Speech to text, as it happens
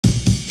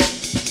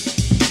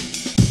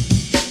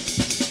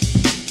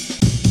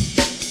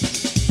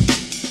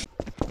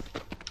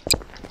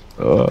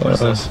What is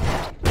this?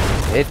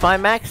 It's my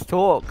max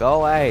torque.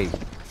 Go away.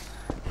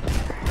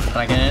 Can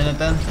I get in it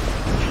then?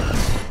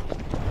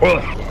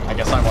 I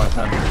guess I want it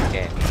then.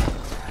 Okay.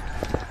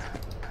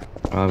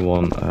 I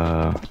want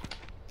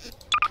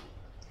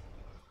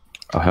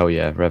oh hell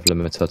yeah, rev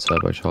limiter,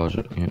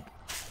 turbocharger. Yeah.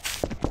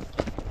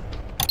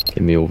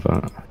 Give me all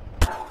that.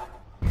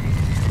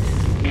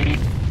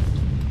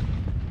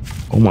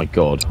 Oh my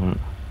god.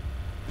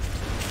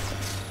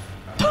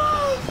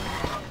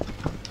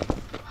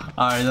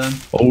 Alright then.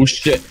 Oh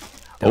shit.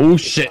 Oh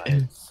shit.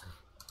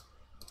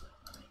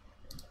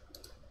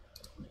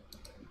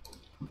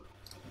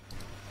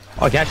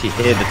 I can actually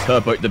hear the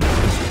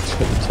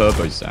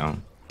turbo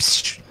sound.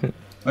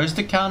 Where's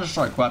the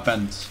Counter-Strike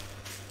weapons?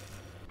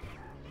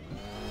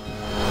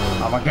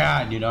 Oh my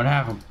god, you don't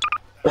have them.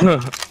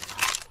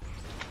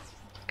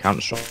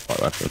 Counter-Strike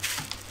weapon.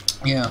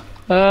 Yeah.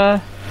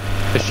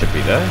 This should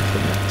be there.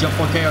 Jump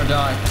okay or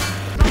die.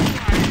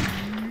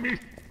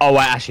 Oh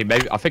wait, actually,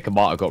 maybe I think I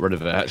might have got rid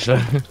of it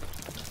actually.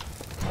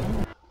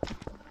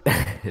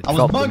 I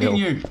was bugging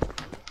you.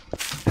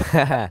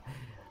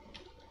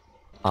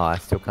 Oh, I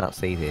still can't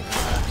see this.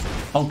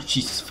 Oh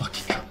Jesus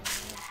fucking God.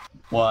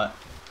 What?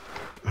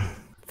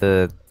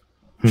 The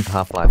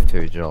Half-Life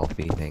 2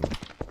 Jalopy thing.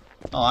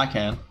 Oh, I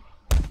can.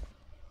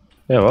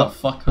 Yeah, What what? the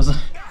fuck was that?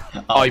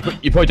 Oh, you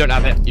probably don't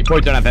have it. You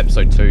probably don't have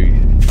episode 2.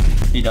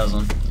 He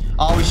doesn't.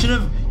 Oh, we should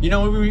have. You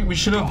know, we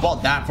should have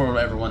bought that for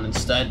everyone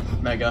instead.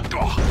 Mega.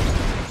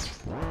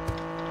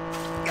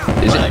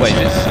 Is it? Wait,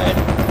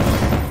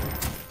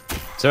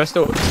 is there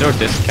still a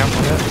discount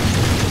on it?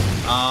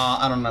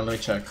 I don't know. Let me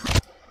check.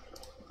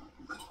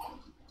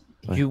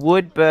 You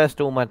would burst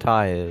all my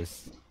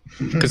tires.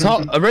 Because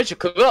Half-Life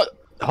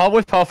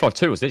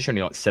 2 was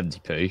literally like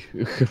 70p.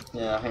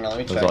 Yeah, hang on. Let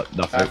me It check. was like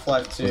nothing.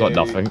 Half-Life 2. It was like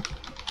nothing.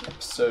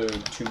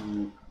 Episode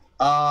 2.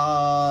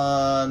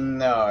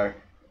 No.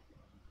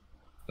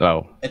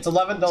 Oh. It's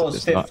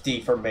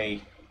 $11.50 for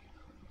me.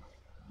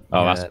 Oh,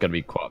 Yeah. that's gonna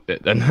be quite a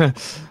bit then.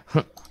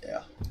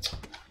 Yeah.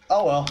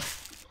 Oh well.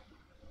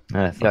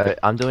 So,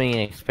 I'm doing an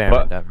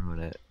experiment, don't ruin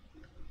it.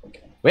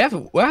 We have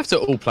to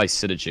all play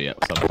Synergy at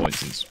some point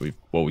since we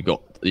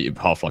got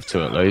Half-Life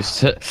 2 at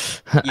least.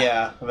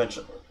 Yeah,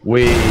 eventually.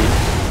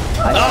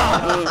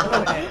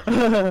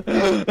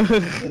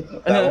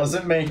 That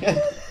wasn't me.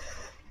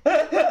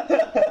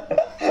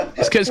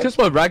 It's because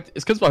my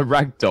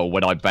ragdoll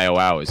when I bail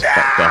out is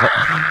fucked up.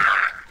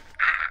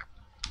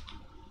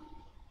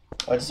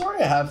 I just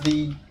already have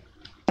the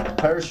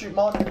parachute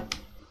mod.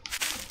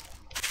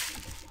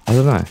 I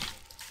don't know.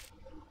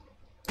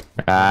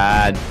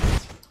 And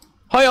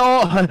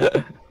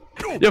hiya!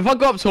 Yeah, if I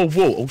go up to a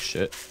wall, oh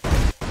shit!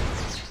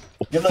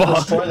 You're gonna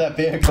destroy that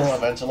vehicle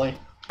eventually.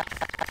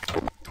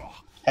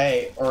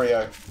 Hey,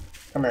 Oreo,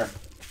 come here.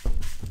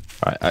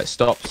 Right,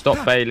 stop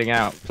bailing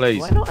out,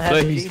 please. Why not have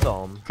a please.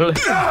 G-bomb?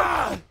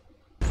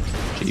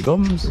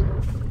 G-bombs?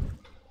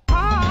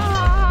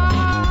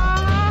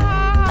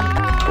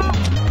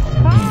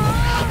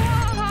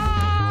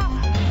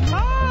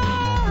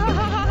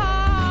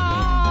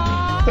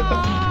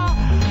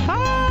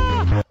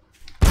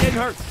 It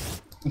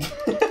hurts.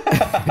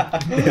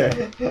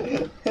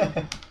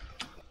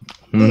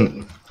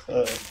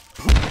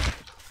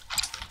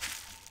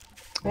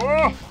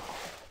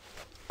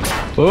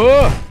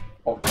 Oh!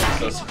 Oh,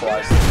 Jesus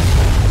Christ.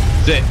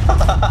 Shit!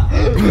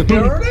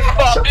 Dirty!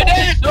 It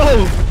is!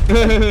 Oh!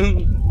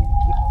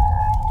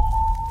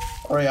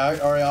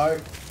 Oreo.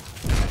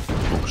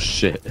 Oh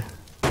shit!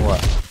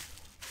 What?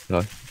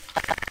 No.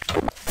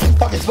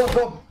 Fuck, it's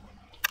SpongeBob!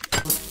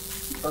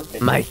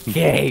 Perfect. My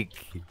cake!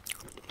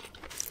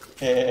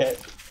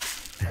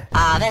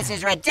 This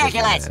is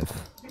ridiculous!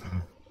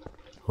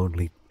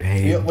 Only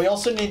pain. We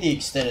also need the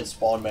extended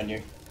spawn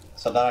menu,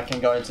 so that I can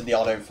go into the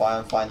auto file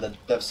and find the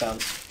dev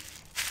sounds.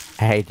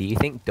 Hey, do you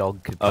think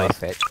Dog could play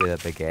fetch with a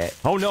baguette?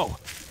 Oh no!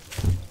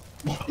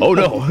 Oh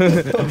no!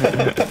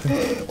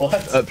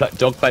 What?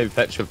 Dog playing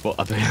fetch with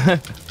what? Yeah.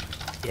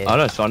 I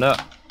don't find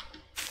out.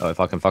 Oh, if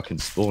I can fucking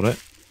spawn it.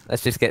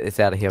 Let's just get this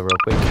out of here real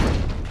quick.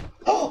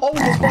 Oh,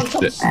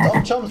 the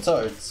spawn chum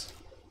toads.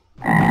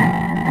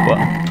 What?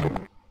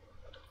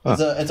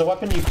 It's a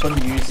weapon you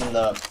couldn't use in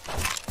the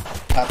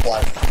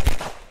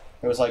Half-Life.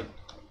 It was like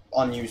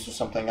unused or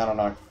something. I don't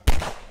know.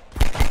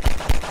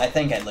 I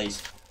think at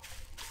least.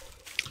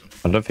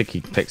 I don't think he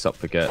picks up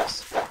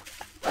baguettes.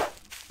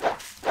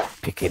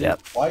 Pick it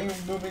up. Why are you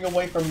moving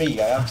away from me?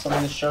 I have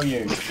something to show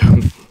you.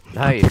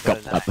 No, you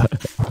don't know.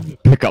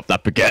 Pick up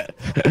that baguette.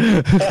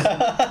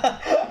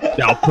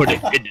 Now put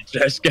it in the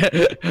desk.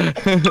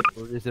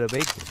 What is it a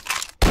bagel?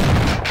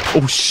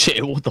 Oh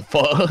shit! What the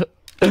fuck?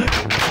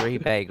 3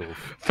 bagels.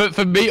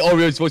 For me,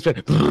 Oreo's voice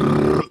went.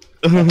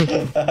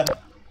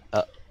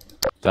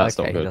 That's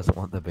okay, not good. he doesn't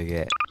want the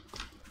baguette.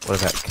 What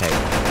about cake?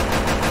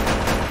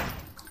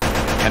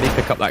 Can he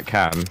pick up that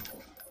can?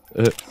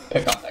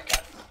 Pick up that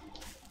cat.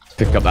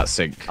 Pick up that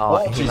sink.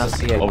 Oh, Oh, he must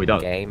be a Oh, we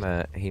don't.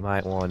 gamer. He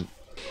might want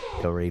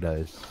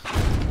Doritos.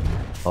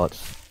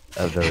 Lots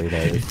of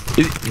Doritos.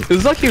 It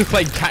was like he was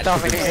playing catch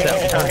with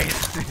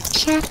himself.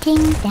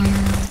 Shutting down.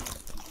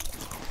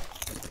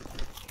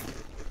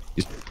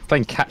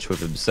 playing catch with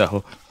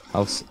himself.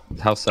 How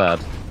sad.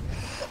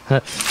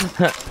 I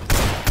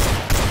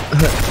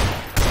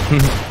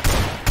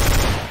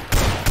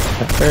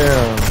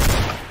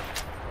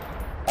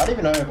don't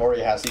even know if Ori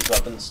has these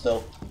weapons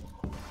still.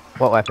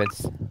 What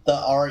weapons?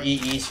 The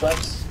REE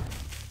sweats.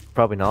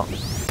 Probably not.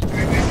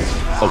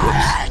 Oh,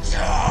 whoops.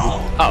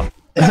 Oh.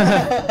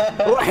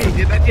 Wait,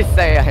 did I just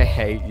say I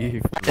hate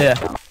you? Yeah.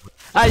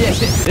 Ah, yes.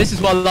 This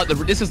is why I like the.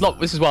 This is why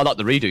I like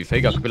the redo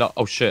thing. I could be like,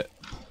 oh shit.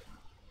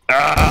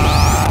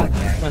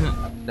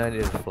 No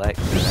need to flex.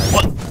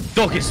 What?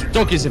 Dog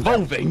is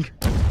evolving.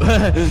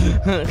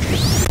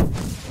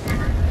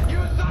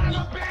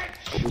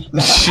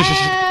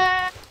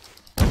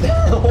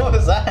 What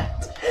was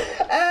that?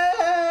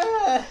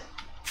 Ah!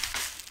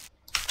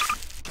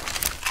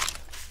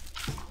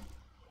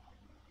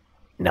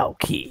 No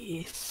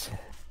keys.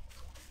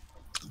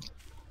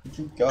 Where'd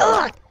you go?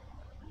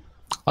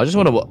 I just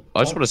want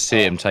to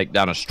see him take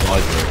down a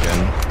strider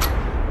again.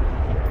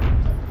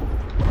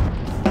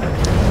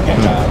 Get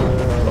out.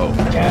 Oh.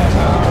 Get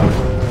out.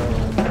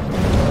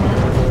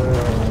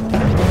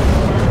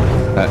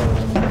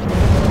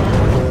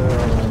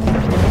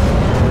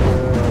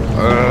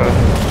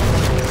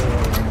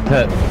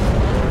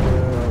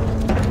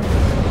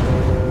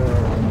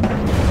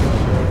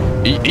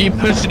 He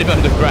pushed him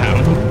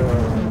underground.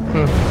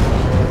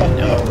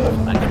 No,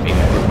 much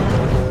bigger.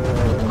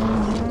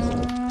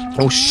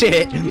 Oh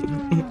shit!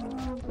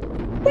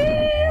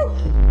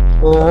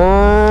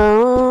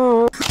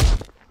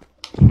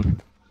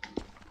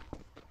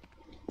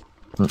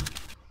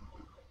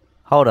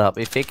 Hold up,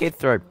 if he could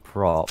throw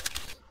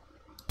props,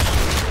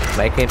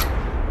 make him.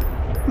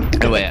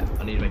 No wait,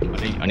 I need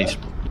to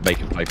make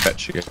him play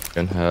fetch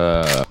again.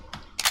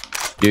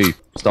 You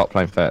start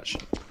playing fetch.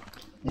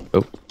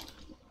 Oh.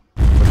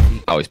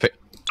 Oh, he's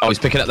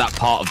picking up that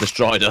part of the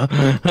strider.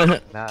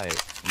 No, you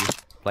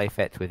play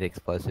fetch with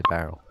explosive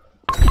barrel.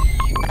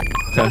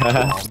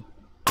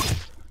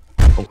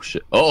 Oh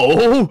shit!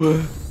 Oh!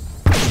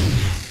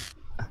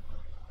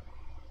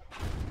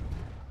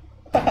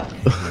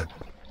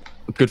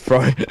 Good throw.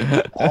 I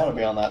want to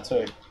be on that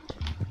too.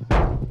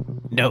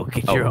 No,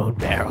 get your own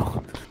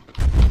barrel.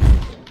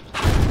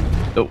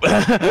 Oh.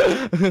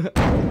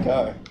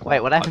 Go. Wait,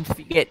 what happens if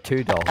you get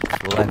two dogs?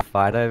 Will they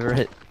fight over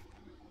it?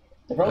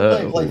 They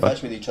probably play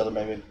fetch with each other,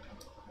 maybe.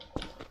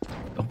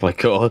 Oh my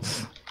god!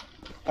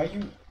 Are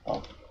you?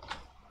 Oh.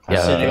 Yeah,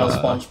 I'm sitting on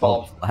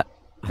SpongeBob.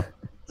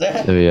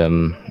 Maybe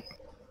oh,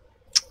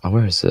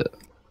 where is it?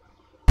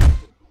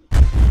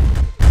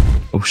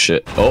 Oh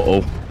shit!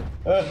 Oh.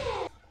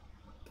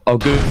 Oh,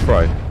 good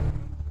throw.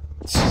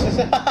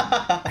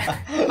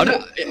 I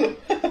don't.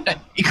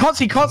 You can't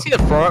see the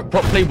throw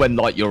properly when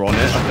like you're on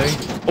it. I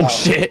think. Oh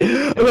shit!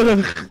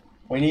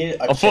 We need.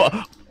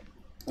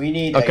 We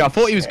need. Okay, I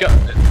thought he was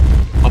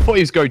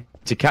going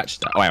to catch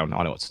that. Oh, I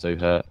know what to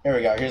do. Here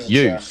we go. Here's a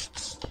You chair.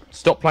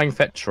 stop playing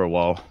fetch for a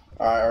while.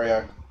 Alright,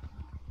 Oreo.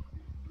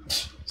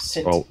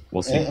 Sit. Well,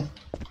 we'll see.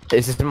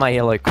 This is my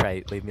yellow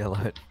crate, leave me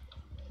alone.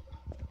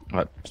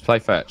 Right, let's play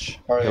fetch.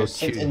 Oreo, He'll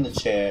sit chew. in the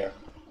chair.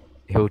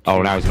 He'll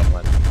Oh, now he's got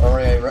one.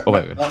 Oreo, Oh,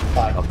 wait.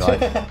 fine. Oh god,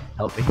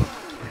 help me.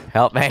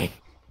 Help me.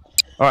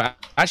 Alright,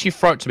 actually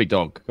throw it to me,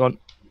 dog. Go on.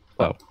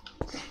 Well.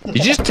 You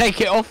just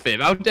take it off him,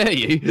 how dare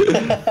you?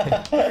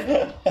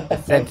 The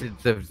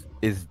sentence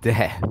is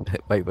dead.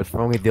 Wait, what's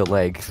wrong with your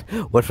legs?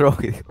 What's wrong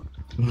with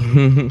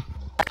you?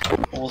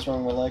 What's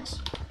wrong with my legs?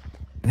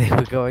 They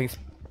were going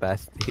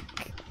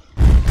spastic.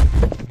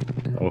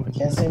 Oh.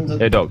 Can't seem to.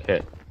 Hey, dog,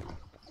 hit.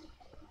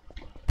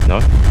 No?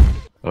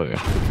 Oh, yeah.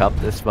 Pick up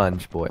the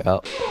sponge boy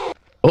up.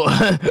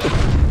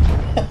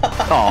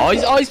 Oh,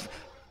 he's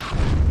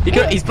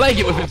playing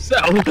it with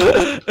himself.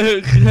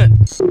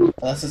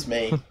 That's just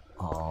me.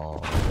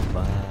 Oh,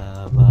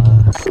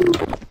 mama.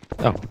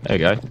 Oh, there you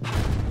go.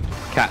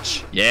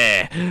 Catch.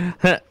 Yeah.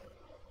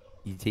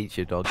 You teach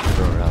your dog to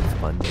throw around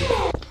sponges.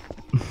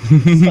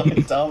 So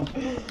dumb.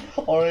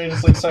 Oreo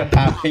just looks so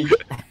happy.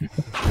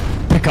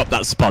 Pick up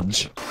that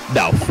sponge.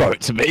 Now throw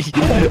it to me.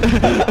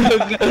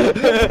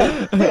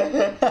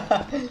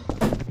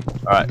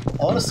 Alright. I want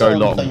to go sell the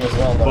long. thing as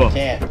well, but Oh. I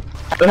can't.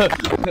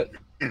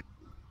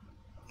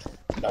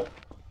 Nope.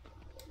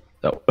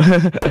 No.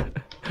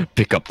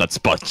 Pick up that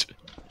sponge.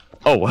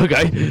 Oh,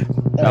 okay. There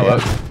That we go.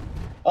 works.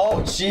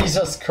 Oh,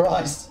 Jesus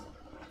Christ.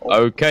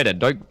 Okay then,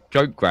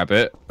 don't grab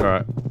it.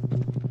 Alright.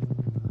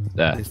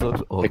 There. This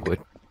looks awkward.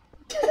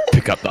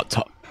 Pick up that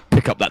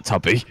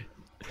tubby.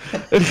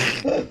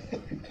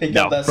 Pick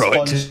No, up that throw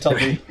it. sponge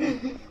tubby.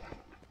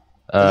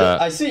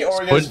 I see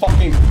Oreo's sponge-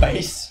 fucking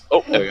face.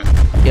 Oh, there we go.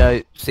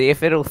 Yo, see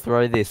if it'll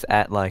throw this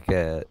at like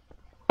a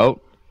Oh,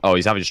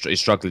 he's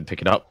struggling to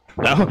pick it up.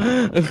 No.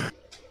 heavy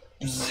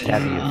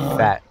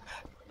fat.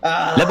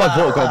 Let my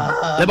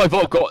Let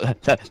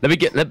me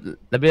get my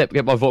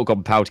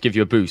Vortigon power to give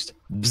you a boost.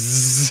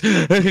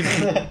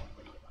 Bzzz.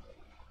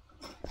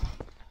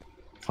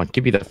 Fine,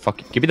 give me the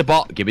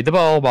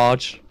ball,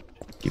 Marge.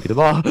 Give me the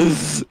ball.